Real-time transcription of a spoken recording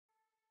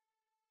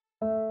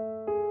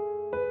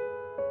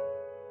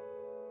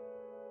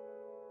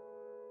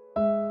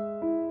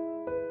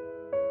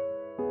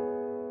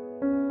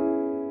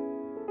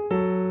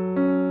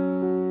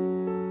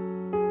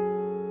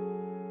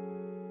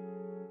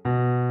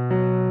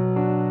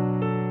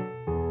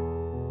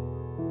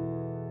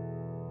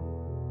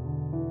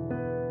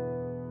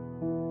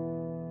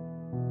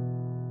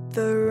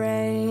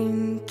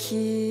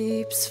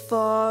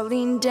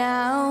falling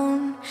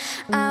down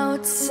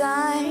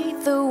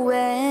outside the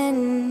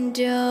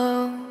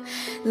window,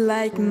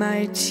 like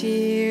my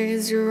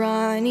tears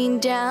running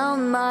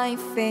down my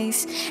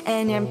face.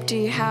 An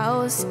empty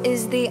house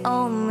is the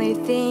only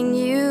thing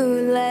you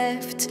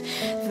left.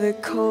 The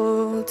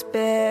cold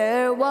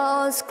bare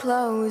walls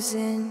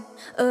closing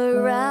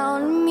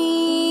around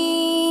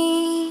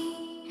me.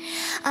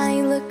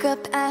 I look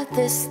up at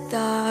the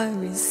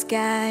starry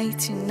sky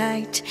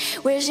tonight,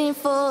 wishing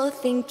for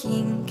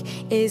thinking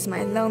is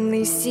my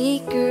lonely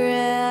secret.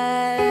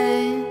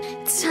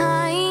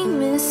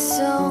 Time is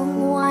so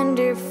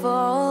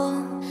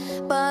wonderful,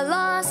 but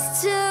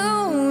lost to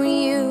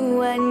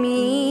you and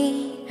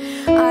me.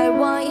 I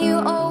want you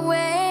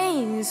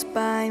always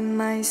by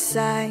my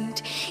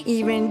side,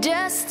 even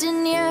dust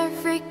in your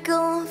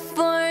freckle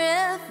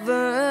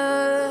forever.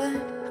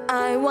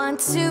 I want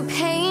to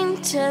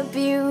paint a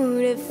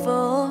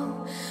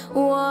beautiful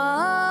wall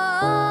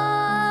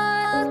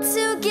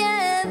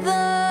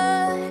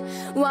together.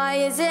 Why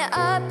is it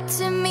up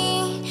to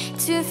me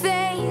to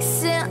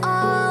face it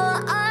all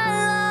alone?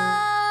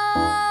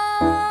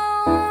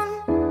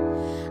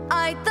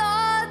 I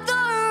thought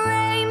the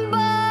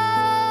rainbow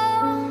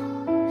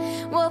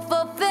will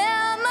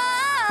fulfill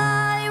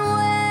my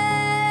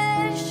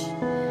wish.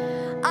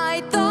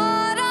 I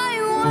thought I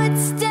would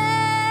stay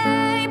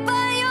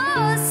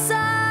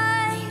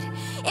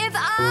if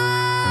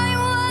I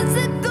was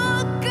a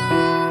good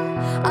girl.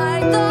 I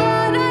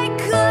thought I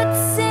could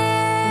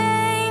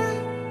sing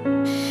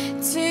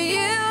to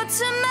you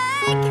to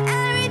make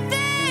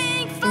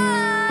everything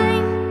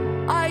fine.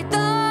 I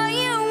thought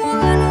you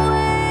would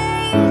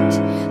wait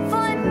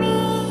for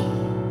me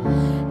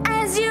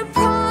as you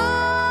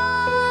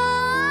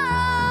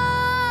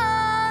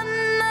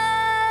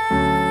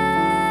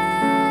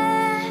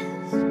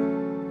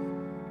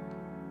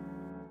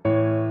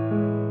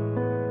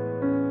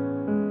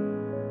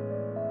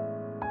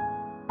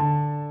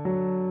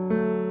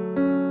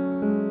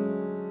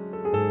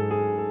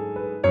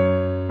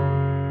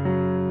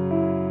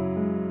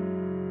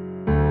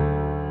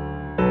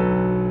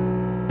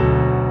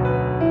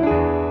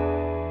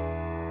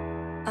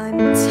I'm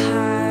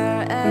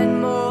tired and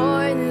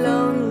more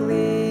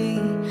lonely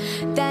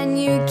than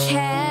you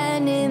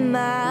can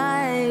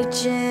imagine.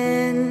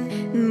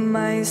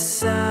 My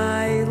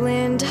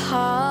silent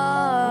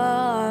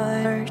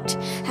heart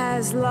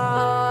has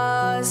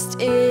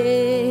lost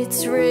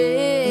its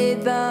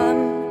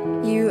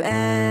rhythm. You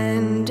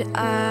and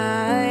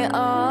I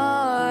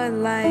are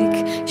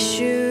like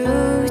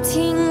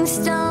shooting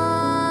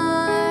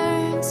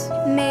stars.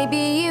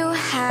 Maybe you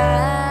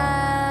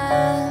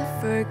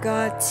have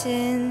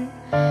forgotten,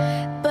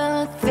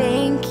 but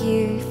thank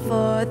you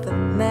for the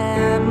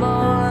memories.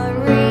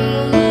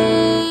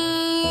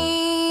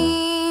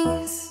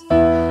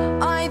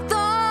 I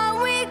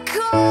thought we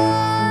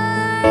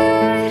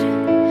could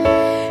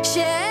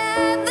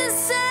share the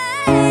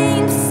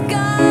same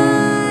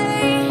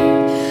sky.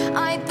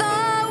 I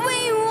thought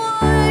we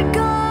would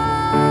go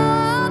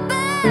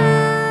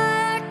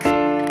back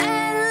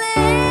and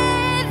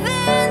live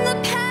in the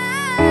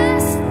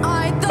past.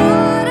 I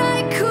thought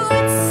I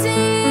could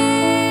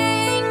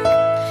sing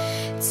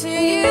to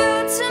you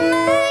to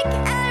make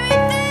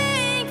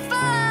everything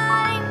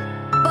fine,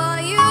 but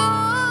you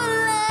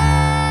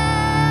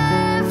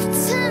left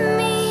to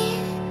me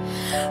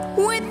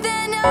with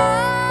an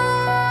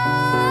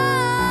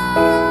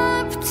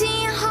empty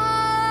heart.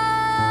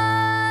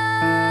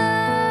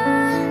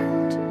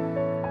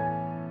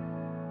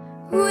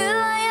 Will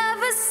I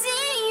ever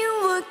see you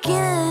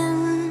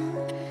again?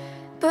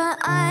 But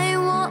I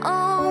will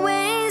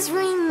always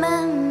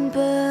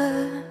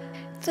remember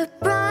the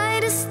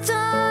brightest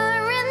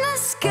star in the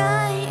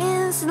sky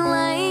is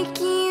like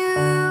you.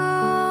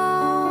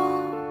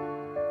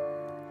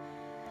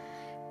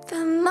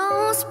 The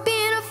most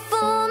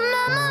beautiful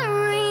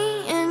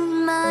memory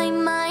in my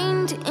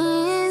mind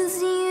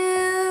is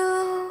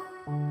you.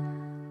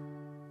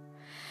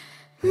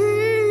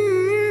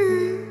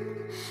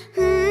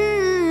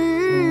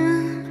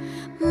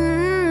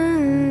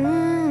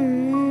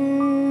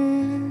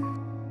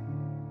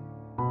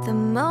 The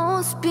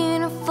most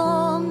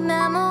beautiful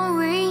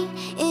memory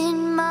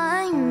in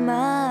my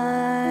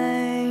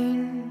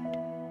mind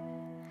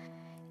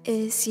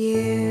is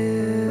you.